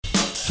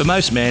For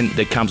most men,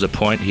 there comes a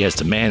point he has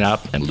to man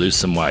up and lose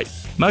some weight.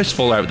 Most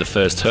fall over the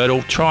first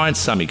hurdle, trying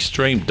some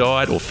extreme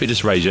diet or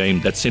fitness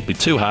regime that's simply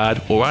too hard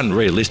or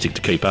unrealistic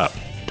to keep up.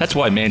 That's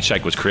why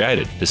Manshake was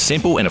created, the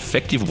simple and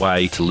effective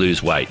way to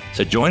lose weight.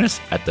 So join us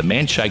at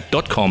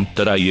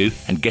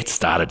themanshake.com.au and get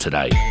started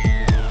today.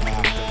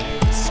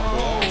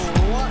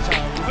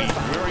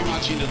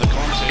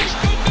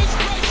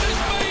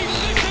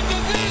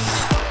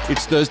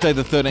 It's Thursday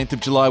the 13th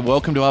of July.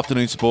 Welcome to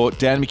Afternoon Sport.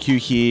 Dan McHugh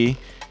here,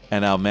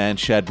 and our man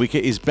Shad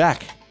Wicka is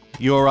back.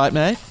 You all right,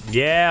 mate?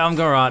 Yeah,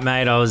 I'm all right,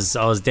 mate. I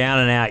was down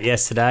and out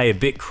yesterday, a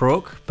bit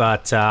crook,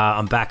 but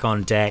I'm back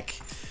on deck.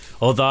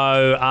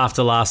 Although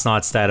after last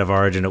night's State of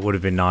Origin, it would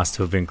have been nice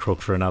to have been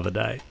crook for another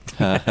day.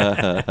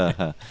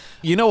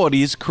 You know what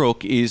is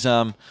crook is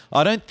I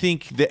don't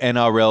think the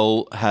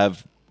NRL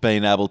have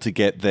been able to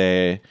get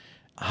their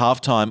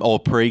halftime or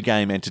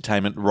pre-game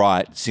entertainment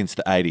right since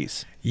the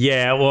 80s.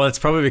 Yeah, well, it's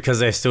probably because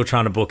they're still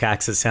trying to book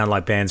acts that sound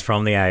like bands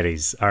from the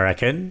 80s, I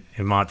reckon.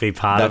 It might be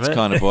part of it. That's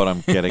kind of what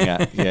I'm getting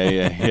at.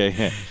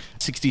 Yeah.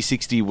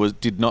 60-60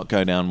 did not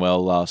go down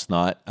well last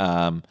night.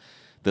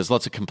 There's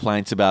lots of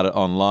complaints about it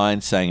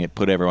online, saying it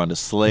put everyone to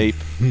sleep.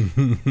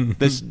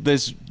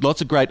 There's lots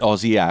of great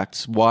Aussie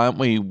acts. Why aren't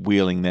we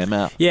wheeling them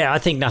out? Yeah, I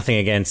think nothing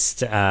against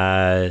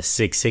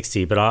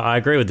 660, but I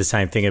agree with the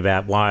same thing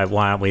about why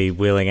aren't we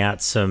wheeling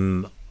out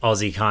some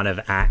Aussie kind of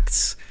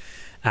acts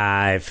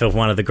for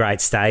one of the great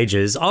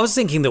stages. I was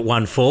thinking that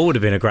 1-4 would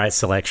have been a great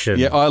selection.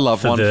 Yeah, I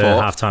love 1-4. For the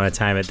halftime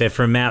entertainment. They're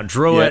from Mount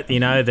Druitt, Yeah. you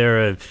know,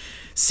 they're a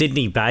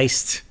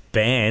Sydney-based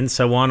band,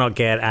 so why not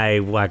get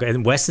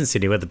in Western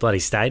Sydney where the bloody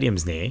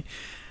stadium's near,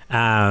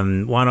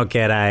 why not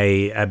get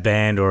a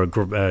band or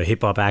a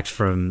hip-hop act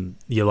from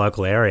your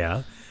local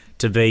area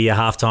to be your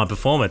halftime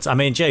performance? I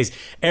mean, geez,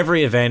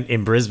 every event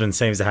in Brisbane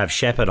seems to have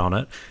Shepherd on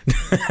it,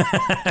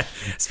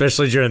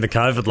 especially during the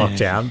COVID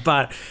lockdown.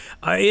 But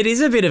it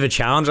is a bit of a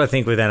challenge, I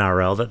think, with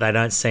NRL that they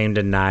don't seem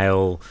to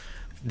nail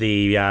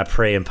the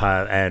pre and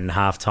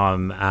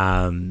halftime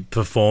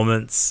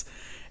performance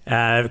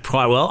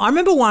quite well. I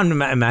remember one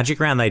Magic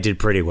round they did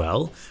pretty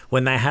well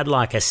when they had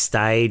like a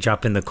stage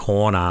up in the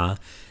corner.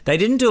 They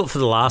didn't do it for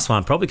the last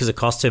one, probably because it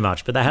cost too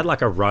much, but they had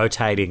like a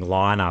rotating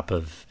lineup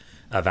of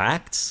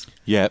acts.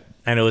 Yep.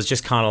 And it was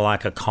just kind of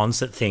like a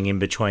concert thing in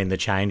between the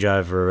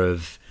changeover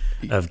of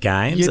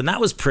games. Yeah. And that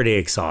was pretty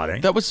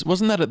exciting.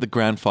 Wasn't that at the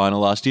grand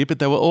final last year? But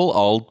they were all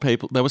old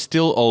people. They were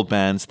still old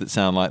bands that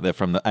sound like they're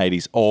from the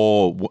 80s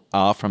or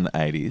are from the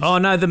 80s. Oh,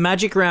 no, the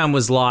Magic round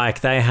was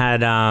like they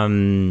had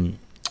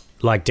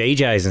like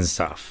DJs and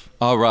stuff.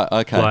 Oh, right.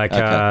 Okay. But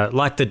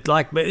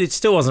it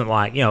still wasn't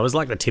like, you know, it was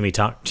like the Timmy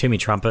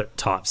Trumpet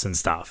types and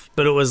stuff.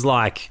 But it was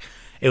like,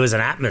 it was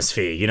an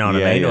atmosphere, you know what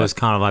I mean? Yeah. It was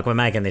kind of like we're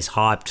making this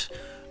hyped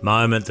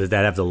moment that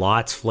they'd have the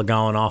lights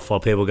going off while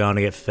people going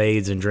to get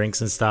feeds and drinks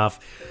and stuff.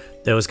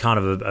 There was kind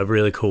of a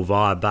really cool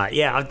vibe. But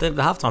yeah, the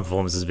halftime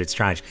performance is a bit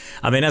strange.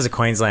 I mean, as a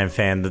Queensland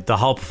fan, the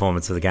whole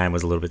performance of the game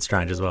was a little bit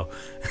strange as well.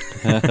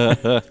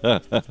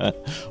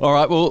 All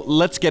right, well,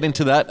 let's get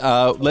into that.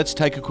 Let's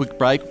take a quick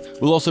break.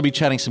 We'll also be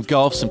chatting some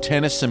golf, some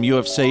tennis, some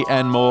UFC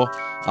and more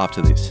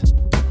after this.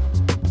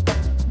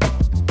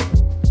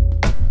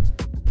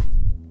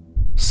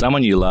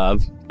 Someone you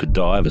love could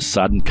die of a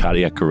sudden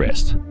cardiac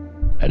arrest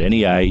at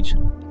any age,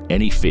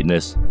 any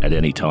fitness, at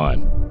any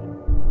time.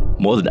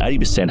 More than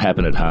 80%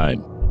 happen at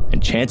home,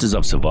 and chances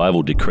of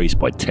survival decrease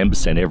by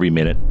 10% every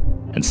minute.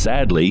 And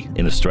sadly,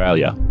 in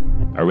Australia,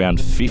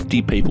 around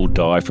 50 people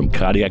die from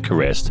cardiac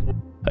arrest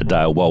a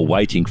day while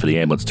waiting for the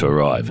ambulance to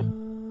arrive.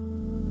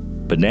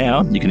 But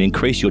now you can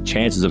increase your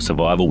chances of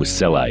survival with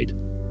CellAid,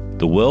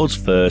 the world's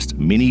first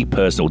mini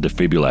personal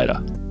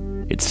defibrillator.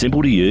 It's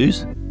simple to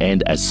use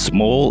and as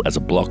small as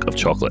a block of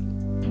chocolate.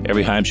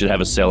 Every home should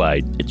have a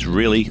CellAid. It's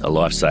really a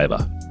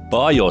lifesaver.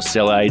 Buy your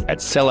CellAid at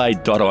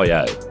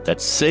cellaid.io.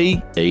 That's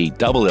CELLAED.io.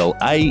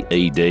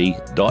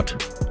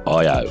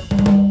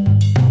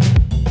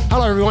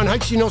 Hello everyone,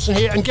 HC Nelson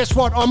here, and guess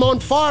what? I'm on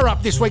Fire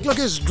Up this week. Look,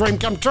 this is a dream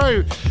come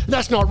true.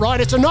 That's not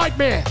right, it's a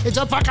nightmare. It's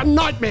a fucking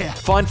nightmare.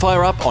 Find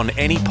Fire Up on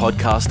any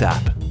podcast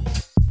app.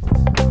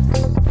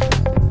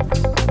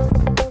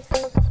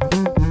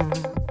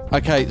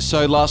 Okay,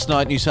 so last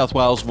night New South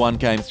Wales won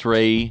Game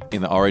 3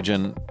 in the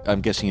Origin. I'm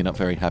guessing you're not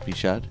very happy,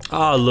 Shad?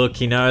 Oh, look,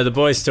 you know, the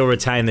boys still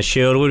retain the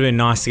shield. It would have been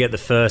nice to get the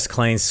first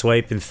clean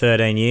sweep in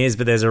 13 years,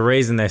 but there's a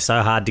reason they're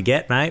so hard to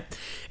get, mate.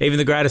 Even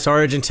the greatest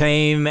Origin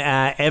team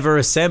ever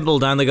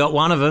assembled only got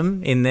one of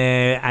them in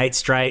their 8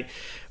 straight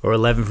or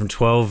 11 from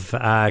 12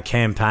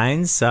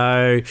 campaigns.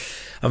 So,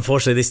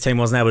 unfortunately, this team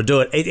wasn't able to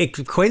do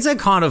it. Queensland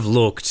kind of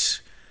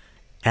looked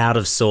out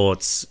of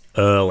sorts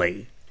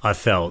early. I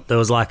felt there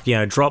was like, you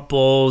know, drop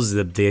balls,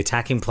 the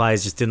attacking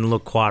plays just didn't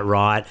look quite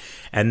right.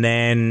 And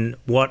then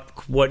what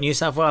New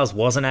South Wales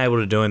wasn't able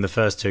to do in the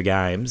first 2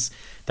 games,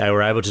 they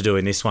were able to do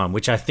in this one,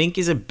 which I think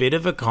is a bit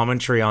of a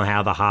commentary on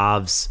how the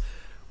halves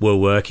were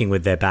working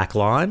with their back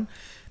line,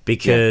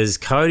 because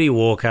Cody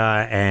Walker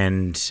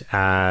and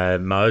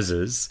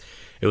Moses,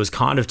 it was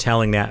kind of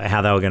telling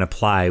how they were going to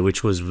play,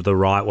 which was the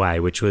right way,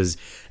 which was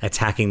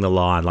attacking the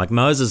line. Like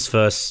Moses'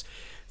 first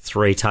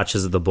 3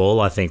 touches of the ball,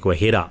 I think, were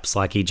hit-ups.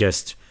 Like, he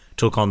just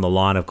took on the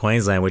line of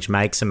Queensland, which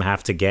makes him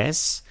have to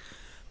guess.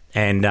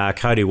 And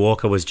Cody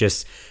Walker was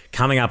just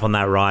coming up on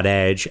that right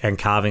edge and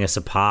carving us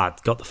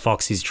apart. Got the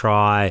Fox's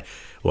try.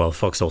 Well,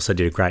 Fox also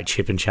did a great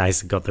chip and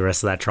chase and got the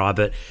rest of that try.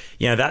 But,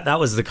 that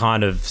was the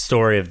kind of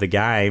story of the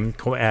game.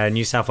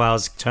 New South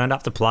Wales turned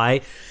up to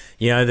play.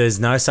 There's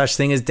no such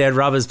thing as dead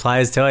rubbers,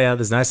 players tell you.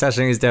 There's no such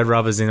thing as dead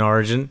rubbers in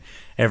Origin.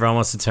 Everyone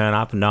wants to turn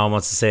up and no one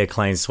wants to see a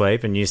clean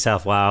sweep. And New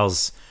South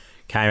Wales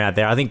came out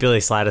there. I think Billy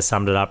Slater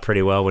summed it up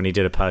pretty well when he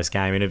did a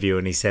post-game interview,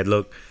 and he said,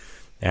 look,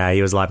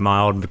 he was like,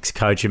 my old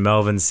coach in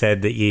Melbourne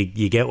said that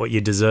you get what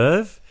you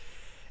deserve.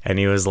 And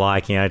he was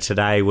like,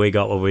 today we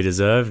got what we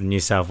deserved. And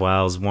New South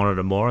Wales wanted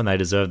it more and they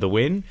deserved the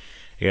win.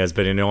 He goes,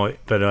 but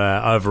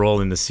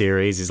overall in the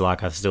series, he's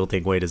like, I still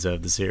think we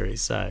deserve the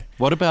series. So,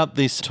 what about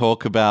this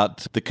talk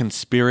about the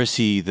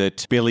conspiracy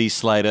that Billy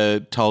Slater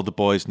told the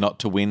boys not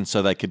to win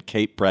so they could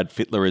keep Brad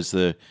Fittler as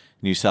the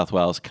New South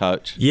Wales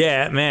coach?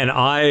 Yeah, man,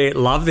 I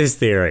love this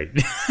theory.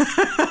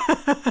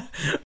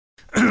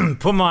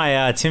 Put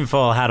my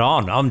tinfoil hat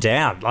on. I'm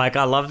down. Like,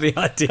 I love the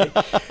idea.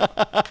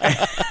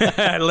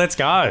 Let's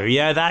go.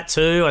 Yeah, that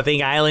too. I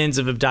think aliens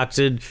have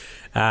abducted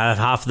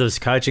half of this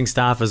coaching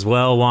staff as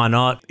well. Why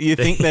not? You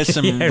think there's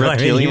some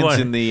reptilians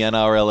in the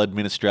NRL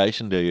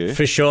administration, do you?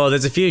 For sure.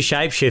 There's a few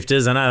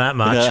shapeshifters. I know that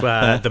much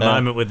at the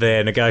moment with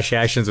their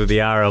negotiations with the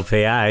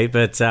RLPA.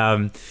 But,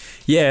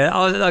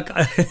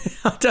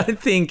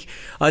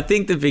 I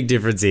think the big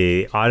difference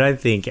here, I don't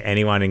think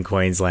anyone in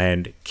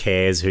Queensland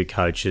cares who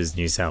coaches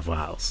New South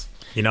Wales.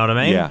 You know what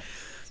I mean? Yeah.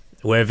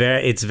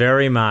 It's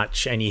very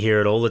much, and you hear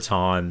it all the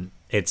time,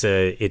 it's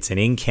an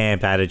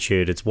in-camp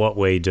attitude. It's what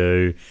we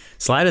do.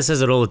 Slater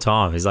says it all the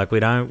time. He's like, we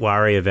don't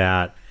worry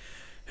about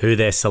who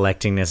they're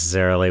selecting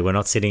necessarily. We're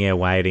not sitting here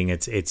waiting.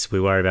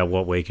 We worry about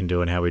what we can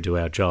do and how we do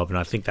our job. And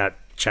I think that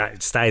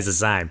stays the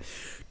same.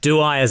 Do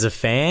I, as a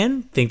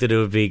fan, think that it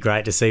would be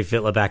great to see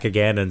Fittler back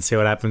again and see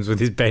what happens with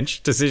his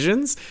bench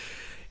decisions?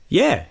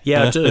 Yeah,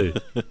 I do.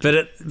 But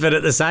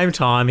at the same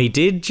time, he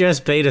did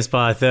just beat us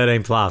by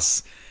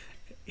 13+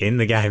 in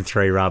the Game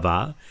 3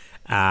 rubber.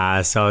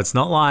 So it's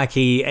not like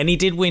he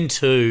did win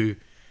 2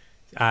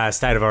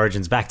 State of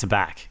Origins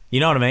back-to-back. You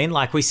know what I mean?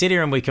 Like, we sit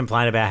here and we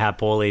complain about how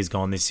poorly he's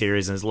gone this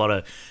series and there's a lot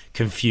of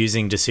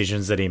confusing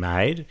decisions that he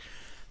made.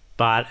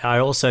 But I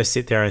also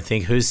sit there and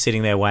think, who's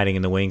sitting there waiting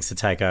in the wings to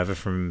take over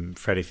from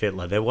Freddie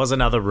Fittler? There was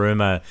another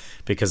rumour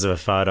because of a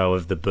photo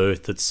of the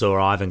booth that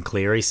saw Ivan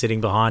Cleary sitting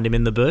behind him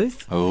in the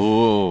booth.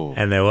 Oh.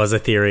 And there was a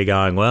theory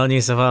going, well, New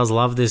South Wales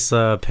love this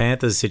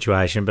Panthers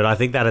situation, but I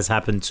think that has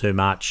happened too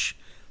much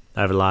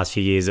over the last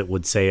few years. It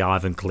would see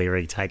Ivan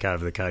Cleary take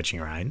over the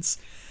coaching reins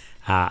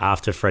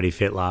after Freddie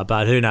Fittler.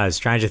 But who knows?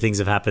 Stranger things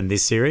have happened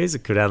this series.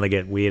 It could only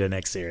get weirder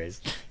next series.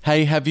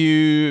 Hey, have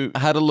you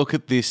had a look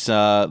at this?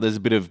 There's a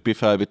bit of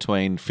biffo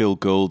between Phil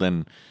Gould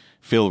and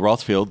Phil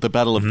Rothfield, the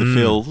battle of the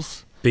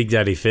Phils. Big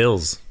Daddy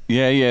Phils.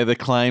 Yeah, the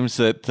claims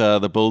that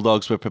the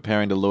Bulldogs were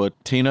preparing to lure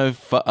Tino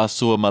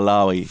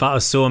Fa'asuamaleaui.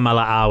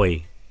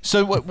 Fa'asuamaleaui.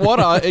 So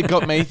it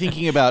got me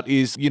thinking about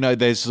is,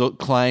 there's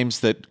claims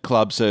that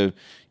clubs are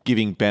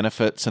giving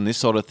benefits and this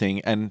sort of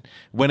thing. And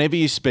whenever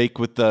you speak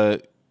with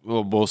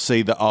we'll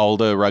see the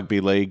older rugby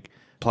league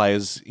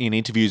players in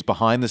interviews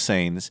behind the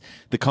scenes,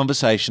 the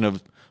conversation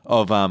of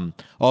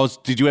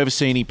did you ever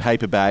see any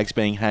paper bags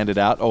being handed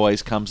out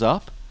always comes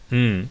up.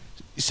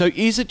 So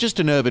is it just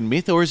an urban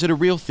myth or is it a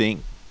real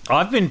thing?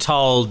 I've been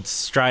told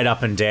straight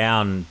up and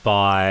down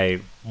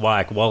by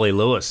Wally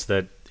Lewis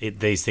that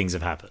these things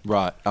have happened.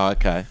 Right. Oh,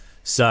 okay.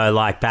 So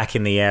back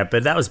in the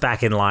but that was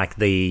back in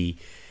the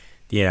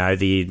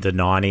the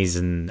 90s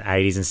and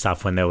 80s and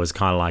stuff when there was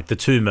kind of the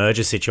 2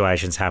 merger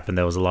situations happened.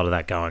 There was a lot of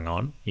that going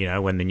on,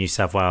 when the New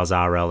South Wales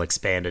RL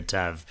expanded to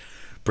have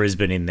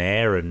Brisbane in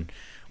there and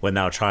when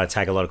they were trying to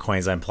take a lot of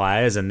Queensland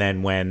players, and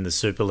then when the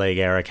Super League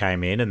era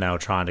came in and they were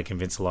trying to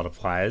convince a lot of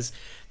players,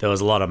 there was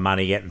a lot of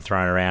money getting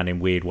thrown around in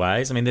weird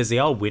ways. I mean, there's the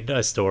old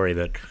window story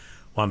that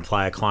one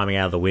player climbing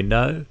out of the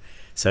window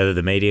so that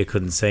the media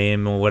couldn't see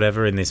him or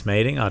whatever in this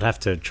meeting. I'd have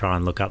to try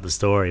and look up the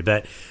story.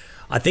 But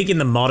I think in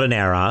the modern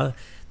era,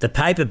 the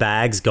paper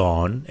bag's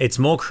gone. It's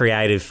more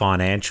creative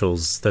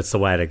financials. That's the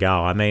way to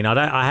go. I mean,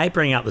 I hate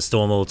bringing up the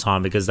Storm all the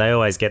time because they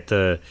always get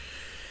the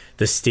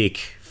stick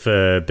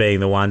for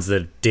being the ones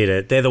that did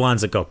it. They're the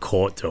ones that got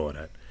caught doing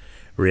it,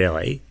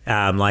 really.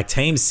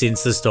 Teams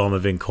since the Storm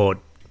have been caught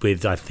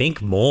with, I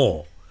think,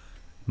 more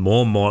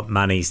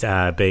money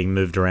being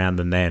moved around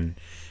than then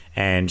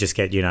and just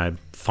get,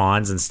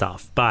 fines and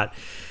stuff. But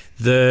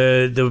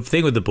the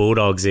thing with the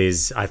Bulldogs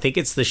is I think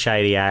it's the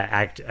shady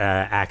act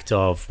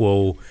of,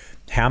 well,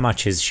 how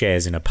much is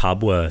shares in a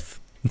pub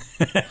worth?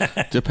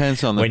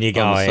 Depends on the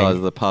size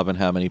of the pub and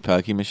how many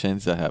pokie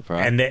machines they have,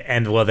 right?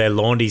 And they're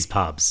Laundy's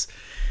pubs.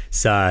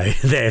 So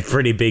they're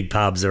pretty big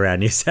pubs around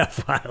New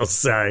South Wales.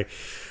 So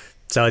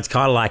it's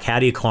kind of like,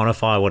 how do you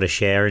quantify what a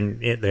share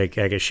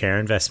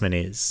investment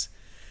is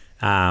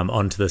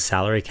onto the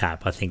salary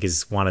cap? I think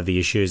is one of the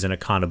issues, and it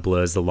kind of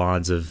blurs the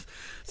lines of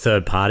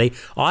third party.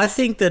 I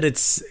think that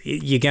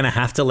you're going to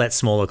have to let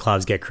smaller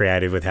clubs get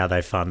creative with how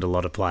they fund a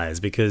lot of players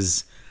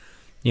because,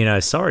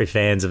 sorry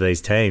fans of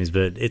these teams,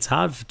 but it's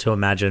hard to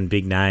imagine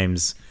big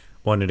names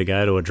wanting to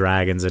go to a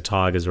Dragons, a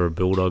Tigers or a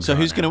Bulldogs. So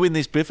who's going to win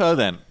this biffo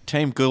then?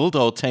 Team Gould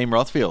or Team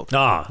Rothfield?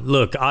 Oh,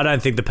 look, I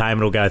don't think the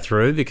payment will go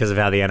through because of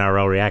how the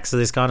NRL reacts to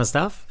this kind of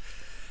stuff.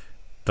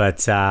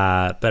 But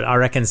I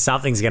reckon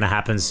something's going to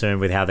happen soon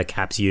with how the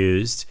cap's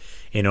used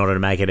in order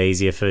to make it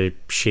easier for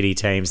shitty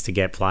teams to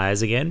get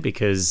players again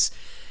because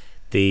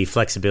the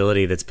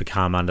flexibility that's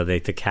become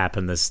underneath the cap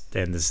and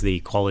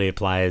the quality of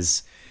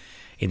players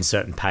in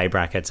certain pay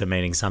brackets are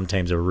meaning some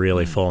teams are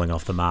really falling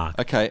off the mark.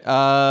 Okay,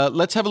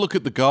 let's have a look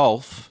at the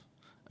golf.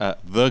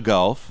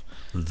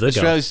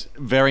 Australia's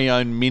very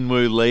own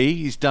Minwoo Lee.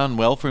 He's done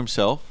well for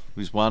himself.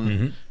 He's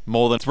won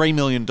more than $3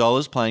 million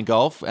playing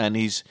golf, and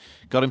he's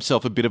got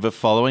himself a bit of a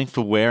following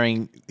for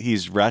wearing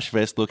his rash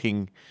vest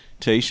looking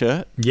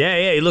T-shirt.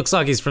 Yeah, he looks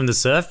like he's from the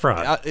Surf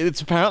Pro.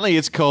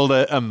 It's called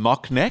a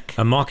mock neck.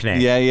 A mock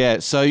neck. Yeah.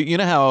 So you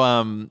know how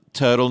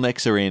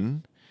turtlenecks are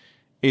in?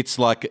 It's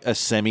like a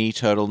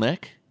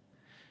semi-turtleneck.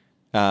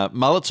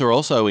 Mullets are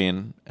also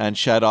in, and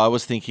Shad, I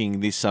was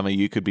thinking this summer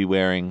you could be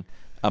wearing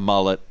a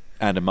mullet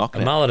and a mock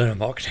neck. A mullet and a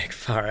mock neck,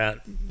 far out.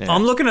 Yeah.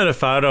 I'm looking at a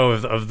photo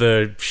of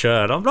the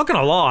shirt. I'm not going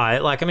to lie.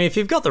 If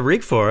you've got the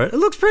rig for it, it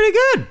looks pretty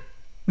good.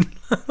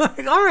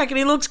 I reckon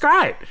he looks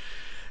great.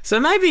 So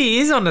maybe he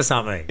is onto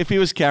something. If he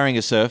was carrying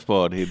a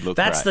surfboard, he'd look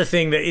That's great. the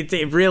thing, that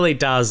it really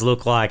does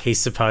look like he's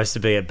supposed to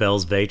be at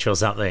Bells Beach or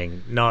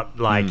something. Not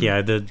like,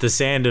 the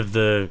sand of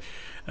the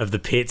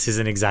pits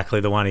isn't exactly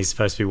the one he's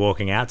supposed to be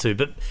walking out to.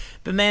 But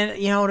man,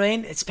 you know what I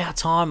mean? It's about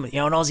time. An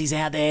Aussie's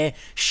out there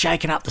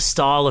shaking up the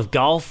style of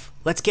golf.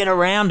 Let's get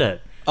around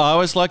it. I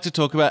always like to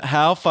talk about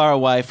how far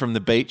away from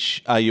the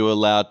beach are you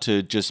allowed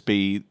to just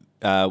be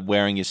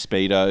wearing your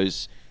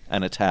Speedos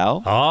and a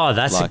towel? Oh,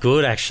 that's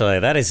actually.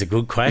 That is a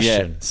good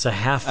question. Yeah. So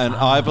how far? And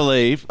I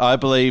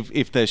believe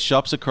if there's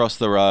shops across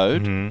the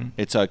road,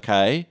 it's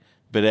okay.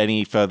 But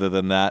any further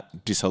than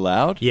that,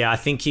 disallowed. Yeah, I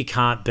think you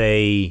can't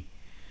be...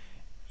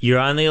 You're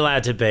only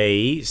allowed to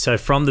be... So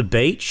from the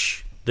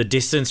beach, the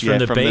distance from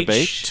the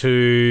beach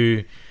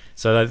to...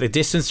 So the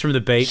distance from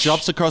the beach...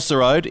 Shops across the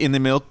road in the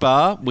milk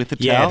bar with a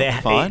towel,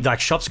 fine. Like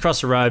shops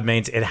across the road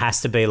means it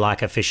has to be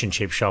like a fish and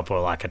chip shop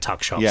or like a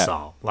tuck shop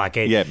style.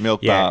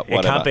 Milk bar, whatever.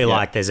 It can't be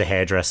like there's a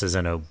hairdresser's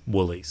and a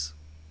Woolies.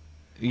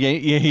 Yeah.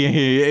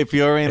 If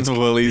you're in the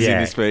Woolies in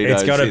your Speedos,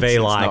 it's got to be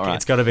right.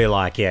 It's got to be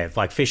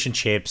like fish and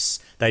chips.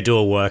 They do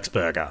a works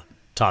burger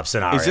type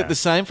scenario. Is it the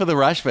same for the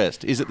rash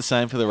vest?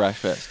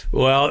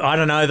 Well, I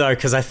don't know though,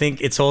 because I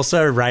think it's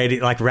also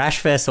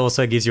rash vest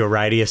also gives you a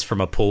radius from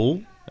a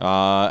pool.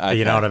 Okay.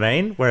 You know what I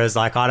mean? Whereas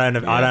I don't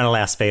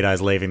allow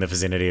Speedos leaving the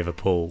vicinity of a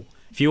pool.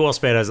 If you wore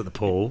Speedos at the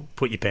pool,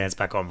 put your pants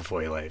back on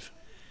before you leave.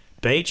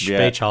 Beach,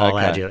 I'll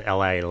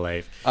allow you to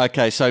leave.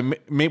 Okay, so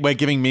we're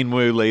giving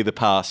Minwoo Lee the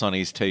pass on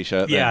his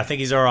T-shirt. Yeah, then. I think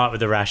he's all right with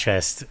the rash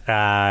vest.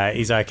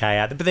 He's okay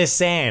out there. But there's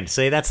sand.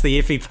 See, that's the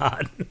iffy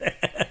part.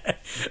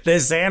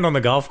 There's sand on the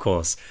golf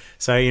course.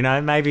 So,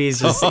 maybe he's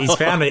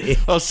found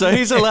it. So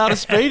he's allowed a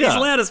Speedo. He's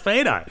allowed a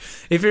Speedo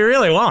if he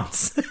really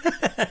wants.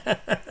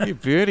 You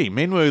beauty.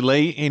 Minwoo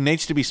Lee, he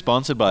needs to be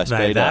sponsored by a Speedo.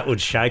 Mate, that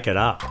would shake it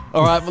up.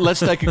 All right, well,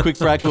 let's take a quick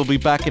break. We'll be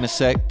back in a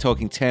sec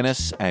talking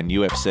tennis and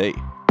UFC.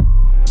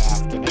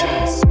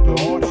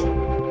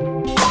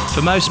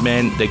 For most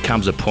men, there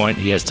comes a point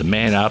he has to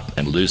man up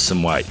and lose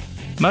some weight.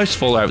 Most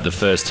fall over the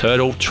first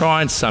hurdle,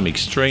 trying some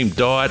extreme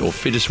diet or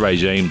fitness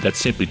regime that's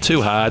simply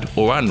too hard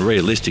or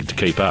unrealistic to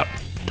keep up.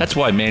 That's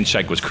why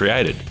Manshake was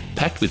created.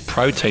 Packed with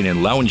protein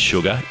and low in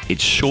sugar,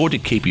 it's sure to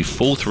keep you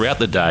full throughout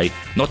the day,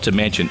 not to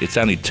mention it's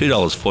only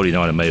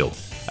 $2.49 a meal.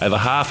 Over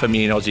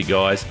 500,000 Aussie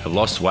guys have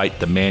lost weight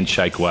the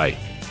Manshake way.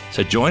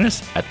 So join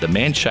us at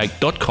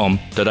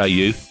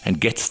themanshake.com.au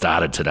and get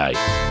started today.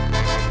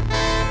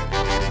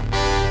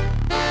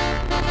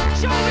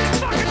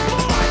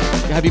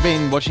 Have you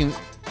been watching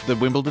the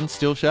Wimbledon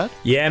still, Shad?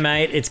 Yeah,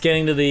 mate. It's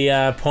getting to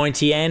the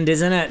pointy end,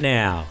 isn't it,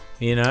 now?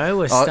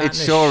 We're starting it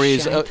sure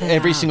is. shape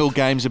Every up. single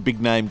game's a big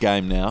name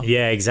game now.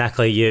 Yeah,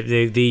 exactly.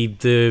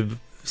 The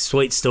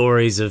sweet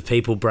stories of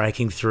people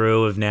breaking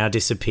through have now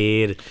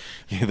disappeared.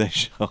 Yeah, they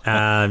sure.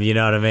 You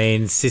know what I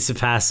mean?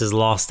 Tsitsipas has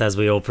lost, as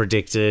we all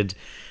predicted,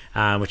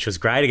 which was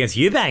great against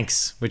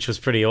Eubanks, which was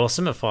pretty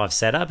awesome, a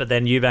 5-setter. But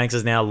then Eubanks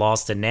has now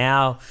lost, and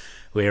now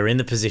we're in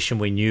the position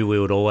we knew we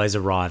would always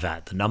arrive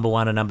at. The number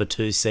 1 and number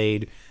 2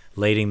 seed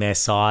leading their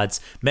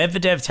sides.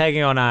 Medvedev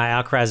taking on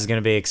Alcaraz is going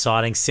to be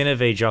exciting. Sinner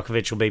v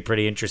Djokovic will be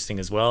pretty interesting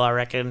as well, I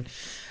reckon,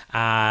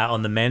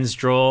 on the men's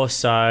draw.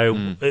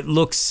 So it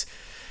looks...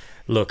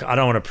 Look, I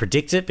don't want to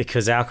predict it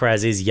because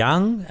Alcaraz is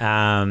young,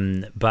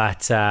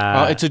 but... it's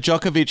a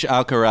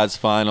Djokovic-Alcaraz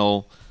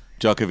final.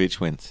 Djokovic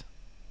wins.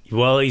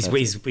 Well,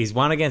 he's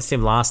won against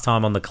him last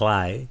time on the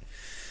clay.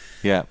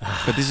 Yeah,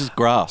 but this is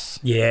grass.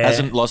 Yeah.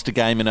 Hasn't lost a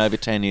game in over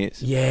 10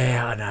 years.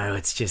 Yeah, I know.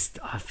 It's just,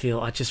 I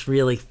just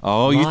really you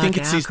like think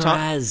it's his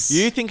time? Alcaraz.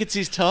 You think it's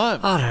his time?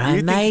 I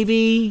don't know,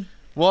 maybe.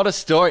 What a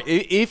story.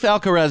 If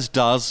Alcaraz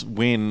does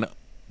win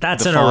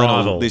That's the an final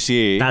arrival this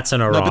year. That's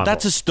an arrival. No, but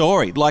that's a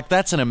story. Like,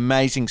 that's an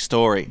amazing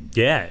story.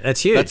 Yeah,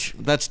 that's huge.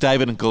 That's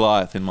David and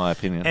Goliath, in my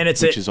opinion, and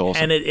which is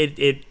awesome. And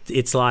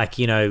it's like,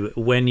 you know,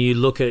 when you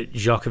look at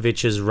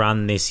Djokovic's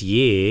run this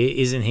year,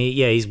 isn't he?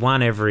 Yeah, he's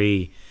won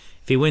every.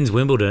 If he wins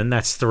Wimbledon,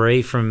 that's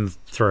 3 from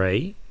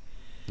 3.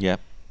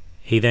 Yep.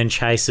 He then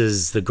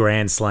chases the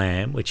Grand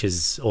Slam, which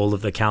is all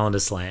of the calendar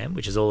slam,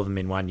 which is all of them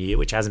in 1 year,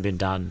 which hasn't been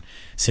done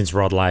since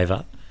Rod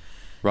Laver.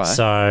 Right.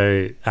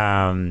 So,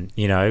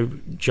 you know,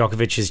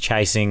 Djokovic is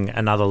chasing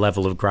another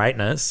level of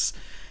greatness.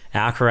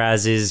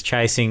 Alcaraz is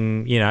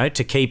chasing, you know,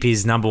 to keep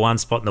his number 1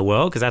 spot in the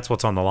world, because that's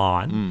what's on the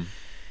line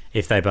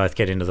if they both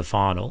get into the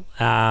final.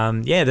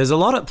 Yeah, there's a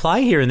lot at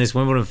play here in this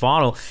Wimbledon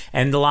final.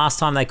 And the last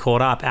time they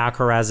caught up,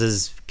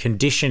 Alcaraz's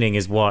conditioning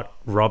is what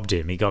robbed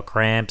him. He got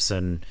cramps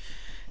and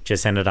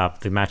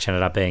the match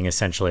ended up being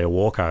essentially a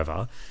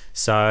walkover.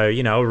 So,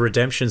 you know, a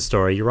redemption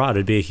story. You're right,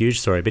 it'd be a huge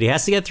story. But he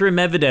has to get through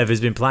Medvedev,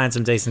 who's been playing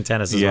some decent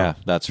tennis as well. Yeah,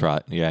 that's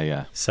right.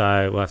 Yeah.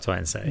 So we'll have to wait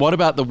and see. What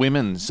about the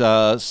women's?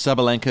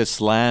 Sabalenka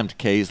slammed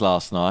Keys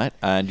last night,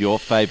 and your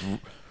fave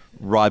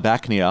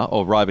Rybakina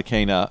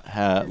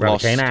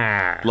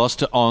lost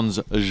to Ons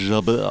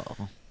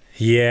Jabeur.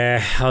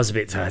 Yeah, I was a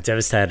bit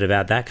devastated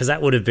about that, because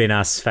that would have been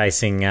us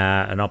facing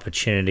an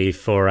opportunity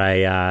for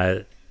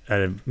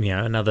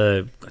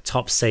another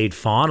top seed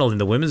final in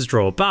the women's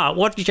draw. But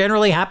what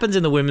generally happens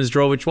in the women's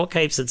draw, what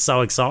keeps it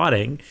so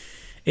exciting,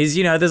 is,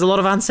 you know, there's a lot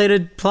of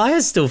unseeded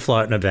players still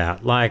floating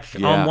about. Like,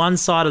 on one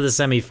side of the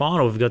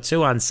semi-final, we've got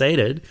 2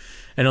 unseeded,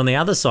 and on the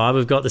other side,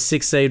 we've got the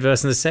 6th seed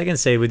versus the 2nd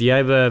seed with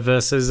Jabeur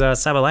versus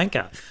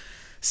Sabalenka.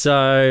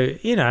 So,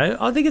 you know,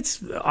 I think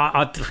it's...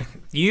 I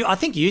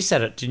think you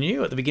said it, didn't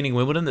you, at the beginning of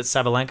Wimbledon, that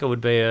Sabalenka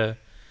would be a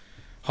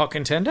hot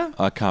contender?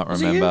 I can't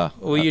remember.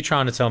 Or were you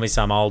trying to tell me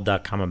some old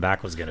duck coming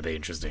back was going to be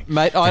interesting?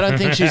 Mate, I don't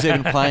think she's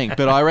even playing,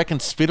 but I reckon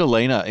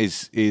Svitolina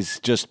is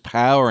just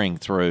powering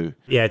through.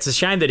 Yeah, it's a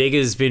shame that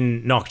Iga's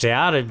been knocked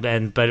out,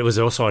 but it was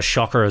also a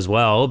shocker as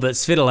well. But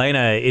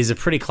Svitolina is a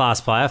pretty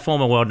class player,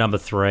 former world number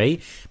 3,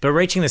 but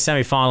reaching the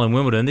semi-final in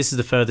Wimbledon, this is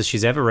the furthest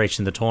she's ever reached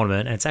in the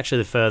tournament, and it's actually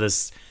the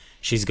furthest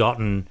she's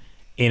gotten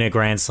in a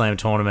Grand Slam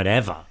tournament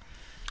ever.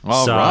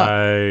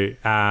 Oh,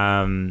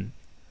 right.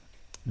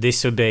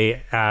 This would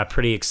be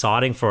pretty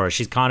exciting for her.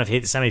 She's kind of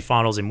hit the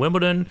semi-finals in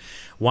Wimbledon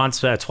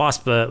once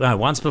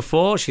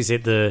before. She's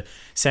hit the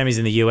semis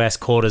in the US,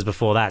 quarters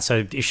before that.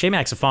 So if she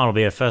makes a final, it'll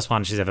be her first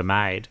one she's ever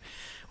made,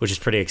 which is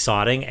pretty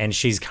exciting. And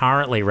she's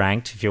currently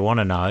ranked, if you want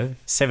to know,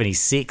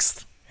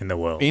 76th in the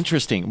world.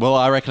 Interesting. Well,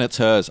 I reckon it's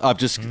hers. I've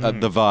just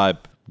the vibe.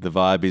 The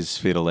vibe is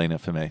Svitolina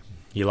for me.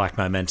 You like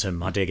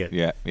momentum. I dig it.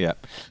 Yeah.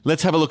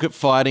 Let's have a look at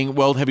fighting.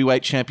 World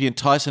heavyweight champion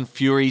Tyson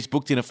Fury's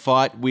booked in a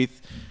fight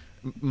with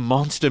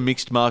monster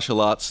mixed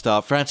martial arts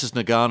star Francis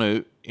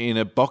Ngannou in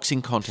a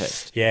boxing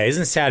contest. Yeah,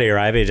 isn't Saudi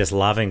Arabia just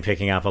loving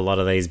picking up a lot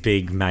of these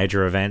big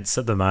major events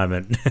at the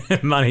moment?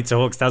 Money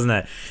talks, doesn't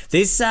it?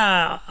 This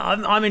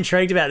I'm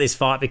intrigued about this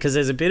fight because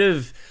there's a bit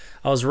of...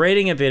 I was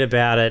reading a bit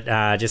about it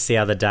just the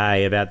other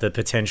day about the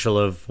potential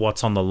of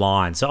what's on the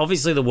line. So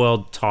obviously the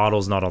world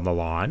title's not on the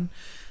line,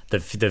 the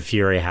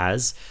Fury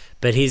has,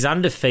 but his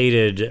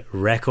undefeated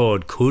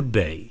record could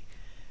be.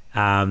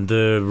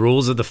 The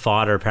rules of the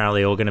fight are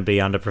apparently all going to be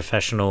under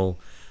professional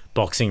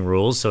boxing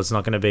rules, so it's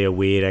not going to be a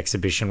weird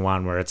exhibition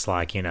one where it's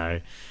like,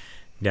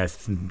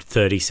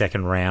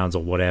 30-second rounds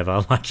or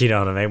whatever, like, you know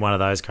what I mean? One of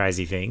those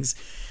crazy things.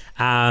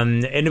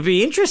 And it'll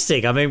be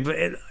interesting. I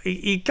mean,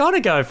 you got to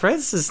go.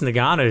 Francis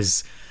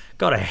Ngannou's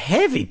got a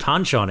heavy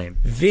punch on him.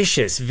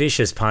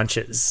 Vicious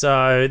punches.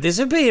 So this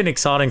would be an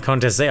exciting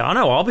contest there. I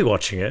know I'll be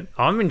watching it.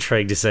 I'm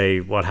intrigued to see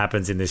what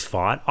happens in this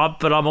fight.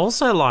 But I'm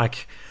also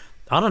like...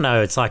 I don't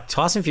know. It's like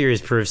Tyson Fury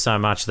has proved so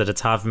much that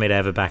it's hard for me to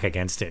ever back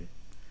against him.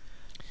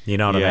 You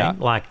know what I mean?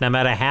 Like, no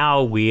matter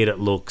how weird it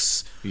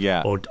looks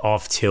or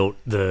off tilt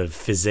the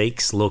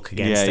physiques look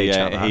against each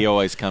other. He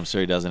always comes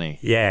through, doesn't he?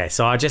 Yeah,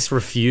 so I just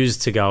refuse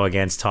to go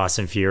against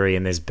Tyson Fury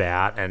in this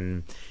bout.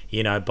 And,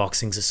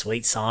 boxing's a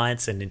sweet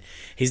science. And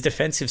his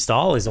defensive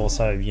style is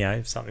also,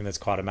 something that's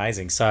quite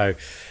amazing. So...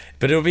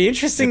 But it'll be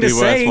interesting to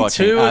see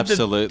two of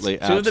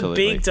the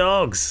big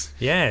dogs.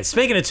 Yeah.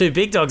 Speaking of 2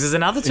 big dogs, there's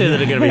another 2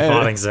 that are going to be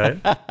fighting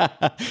soon.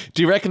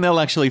 Do you reckon they'll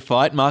actually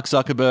fight? Mark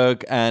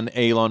Zuckerberg and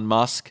Elon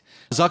Musk.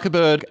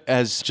 Zuckerberg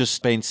has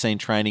just been seen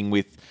training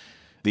with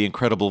the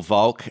incredible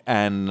Volk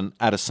and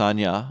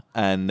Adesanya,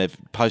 and they've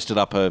posted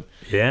up a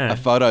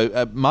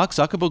photo. Mark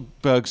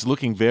Zuckerberg's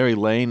looking very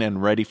lean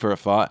and ready for a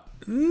fight.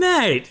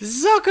 Mate,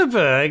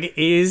 Zuckerberg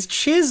is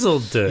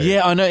chiseled, dude.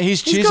 Yeah, I know.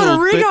 He's chiseled. Got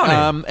a rig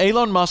on him.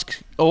 Elon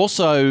Musk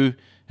also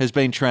has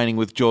been training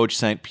with George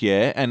St.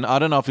 Pierre, and I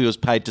don't know if he was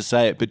paid to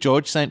say it, but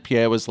George St.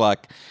 Pierre was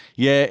like,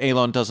 yeah,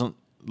 Elon doesn't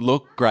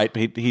look great,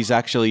 but he's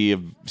actually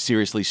a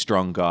seriously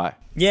strong guy.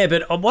 Yeah,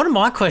 but one of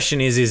my question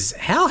is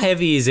how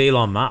heavy is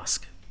Elon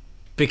Musk?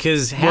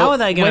 Because how are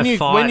they going to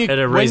fight at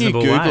a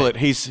reasonable When you Google weight? it,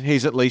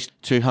 he's at least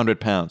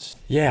 200 pounds.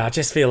 Yeah, I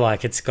just feel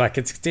like it's a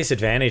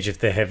disadvantage if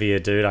the heavier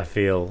dude, I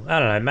feel. I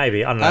don't know,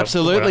 maybe. I don't know.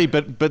 Absolutely,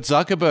 but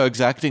Zuckerberg's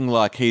acting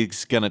like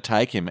he's going to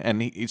take him.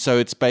 And so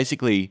it's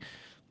basically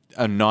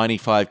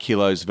 95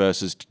 kilos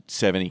versus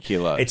 70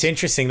 kilos. It's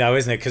interesting though,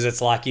 isn't it? Because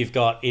it's like you've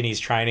got in his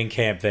training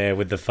camp there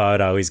with the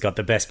photo, he's got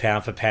the best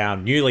pound for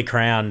pound,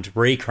 recrowned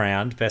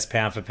best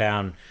pound for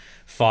pound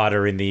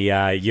fighter in the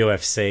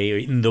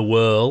UFC in the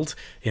world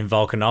in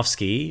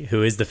Volkanovski,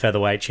 who is the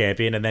featherweight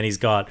champion, and then he's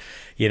got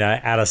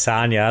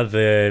Adesanya,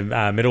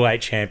 the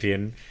middleweight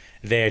champion,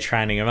 there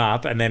training him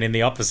up, and then in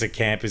the opposite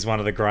camp is one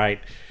of the great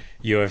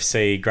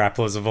UFC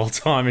grapplers of all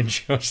time in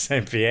Georges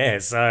St. Pierre.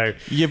 So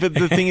yeah, but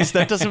the thing is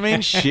that doesn't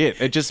mean shit.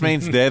 It just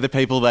means they're the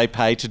people they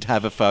pay to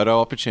have a photo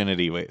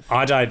opportunity with.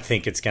 I don't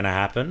think it's going to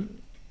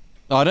happen.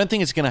 I don't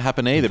think it's going to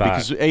happen either,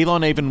 because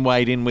Elon even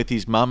weighed in with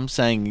his mum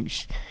saying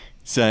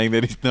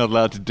that he's not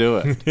allowed to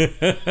do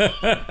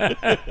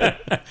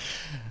it.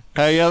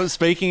 Hey,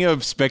 speaking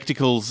of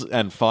spectacles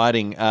and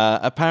fighting,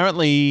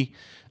 apparently,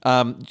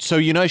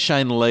 so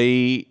Shane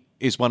Lee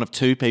is one of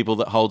two people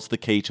that holds the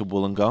key to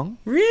Wollongong.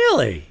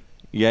 Really?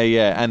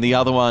 Yeah. And the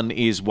other one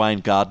is Wayne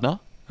Gardner.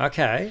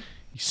 Okay.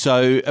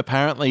 So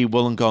apparently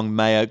Wollongong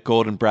Mayor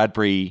Gordon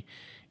Bradbury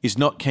is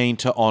not keen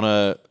to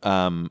honour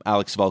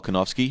Alex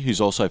Volkanovski,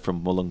 who's also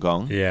from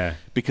Wollongong. Yeah.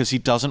 Because he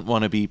doesn't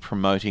want to be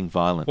promoting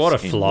violence What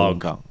a in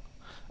flog. Wollongong.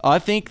 I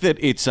think that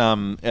it's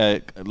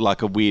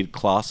like a weird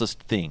classist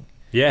thing.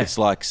 Yeah. It's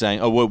like saying,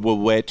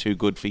 we're too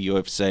good for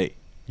UFC.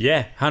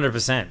 Yeah,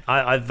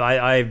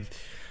 100%.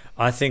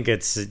 I think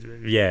it's,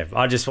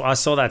 I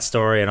saw that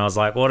story and I was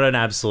like, what an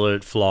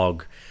absolute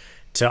flog.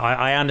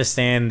 I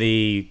understand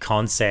the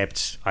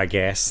concept, I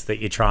guess, that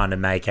you're trying to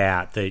make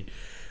out that,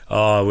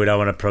 we don't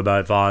want to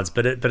promote violence,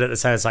 but at the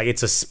same time, it's like,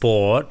 it's a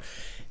sport.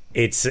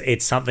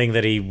 It's something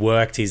that he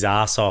worked his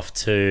ass off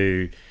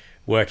to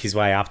work his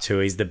way up to.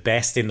 He's the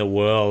best in the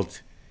world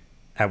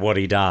at what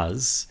he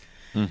does.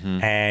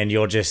 Mm-hmm. And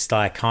you're just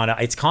like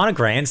it's kind of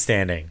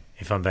grandstanding,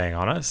 if I'm being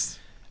honest.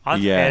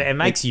 It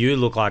makes you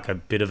look like a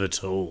bit of a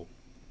tool.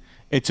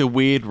 It's a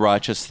weird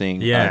righteous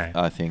thing,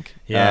 I think.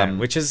 Yeah,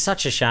 which is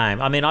such a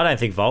shame. I mean, I don't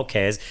think Volt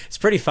cares. It's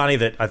pretty funny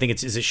that I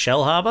think is it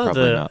Shell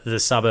Harbour, the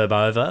suburb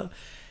over?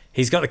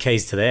 He's got the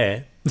keys to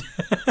there.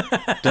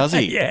 Does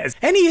he? Yes.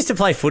 And he used to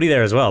play footy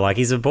there as well. Like,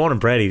 he's born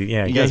and bred.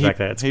 He goes back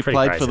there. It's he pretty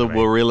played crazy for the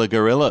Warilla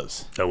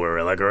Gorillas. The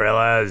Warilla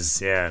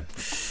Gorillas, yeah.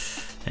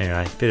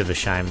 Anyway, bit of a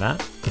shame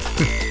that.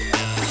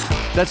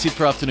 That's it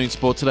for Afternoon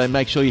Sport today.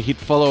 Make sure you hit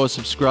follow or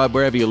subscribe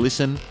wherever you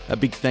listen. A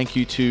big thank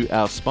you to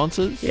our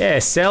sponsors. Yeah,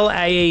 Cell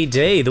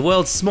AED, the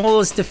world's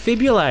smallest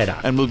defibrillator.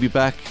 And we'll be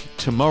back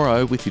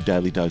tomorrow with your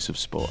daily dose of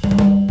sport.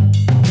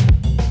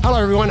 Hello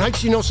everyone,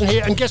 HC Nelson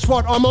here, and guess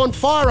what? I'm on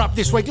fire up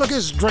this week. Look,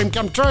 it's a dream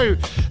come true.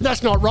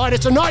 That's not right,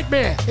 it's a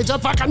nightmare. It's a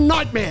fucking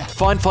nightmare.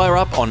 Find Fire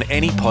Up on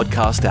any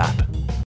podcast app.